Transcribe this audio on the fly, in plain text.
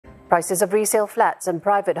Prices of resale flats and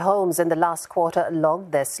private homes in the last quarter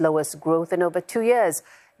along their slowest growth in over 2 years.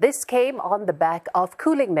 This came on the back of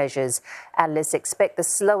cooling measures. Analysts expect the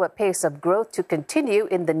slower pace of growth to continue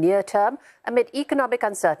in the near term amid economic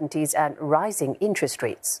uncertainties and rising interest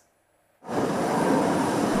rates.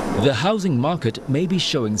 The housing market may be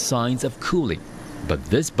showing signs of cooling, but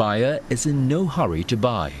this buyer is in no hurry to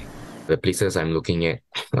buy. The places I'm looking at,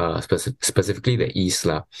 specifically the east,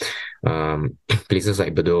 places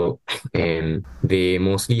like Bedok, and they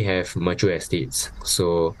mostly have mature estates.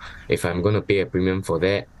 So if I'm going to pay a premium for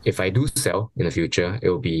that, if I do sell in the future,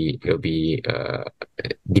 it'll be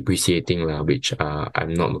depreciating, which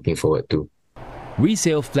I'm not looking forward to.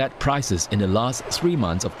 Resale flat prices in the last 3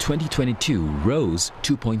 months of 2022 rose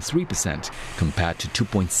 2.3% compared to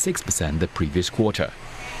 2.6% the previous quarter.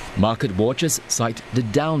 Market watchers cite the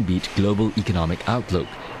downbeat global economic outlook,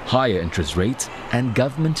 higher interest rates, and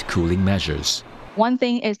government cooling measures. One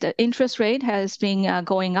thing is the interest rate has been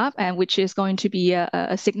going up, and which is going to be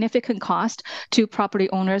a significant cost to property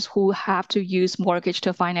owners who have to use mortgage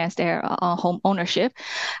to finance their home ownership.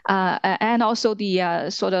 And also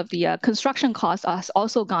the construction costs has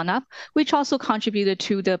also gone up, which also contributed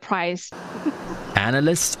to the price.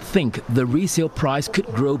 Analysts think the resale price could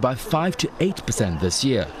grow by 5 to 8% this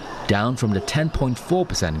year, down from the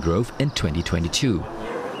 10.4% growth in 2022.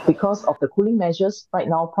 Because of the cooling measures, right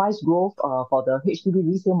now price growth for the HDB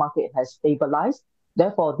resale market has stabilized.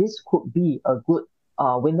 Therefore, this could be a good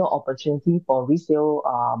window opportunity for resale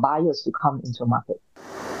buyers to come into the market.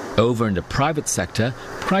 Over in the private sector,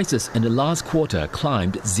 prices in the last quarter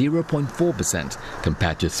climbed 0.4%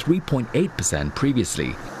 compared to 3.8%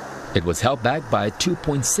 previously. It was held back by a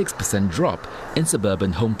 2.6% drop in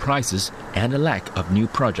suburban home prices and a lack of new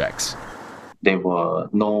projects. There were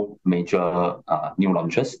no major new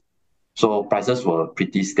launches, so prices were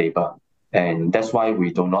pretty stable, and that's why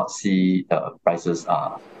we do not see the prices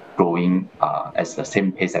growing at the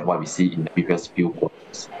same pace as what we see in the previous few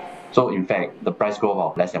quarters. So in fact, the price growth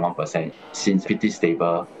of less than 1% seems pretty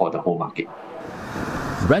stable for the whole market.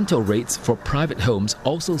 Rental rates for private homes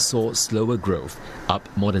also saw slower growth, up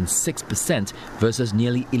more than 6% versus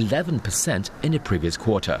nearly 11% in the previous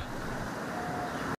quarter.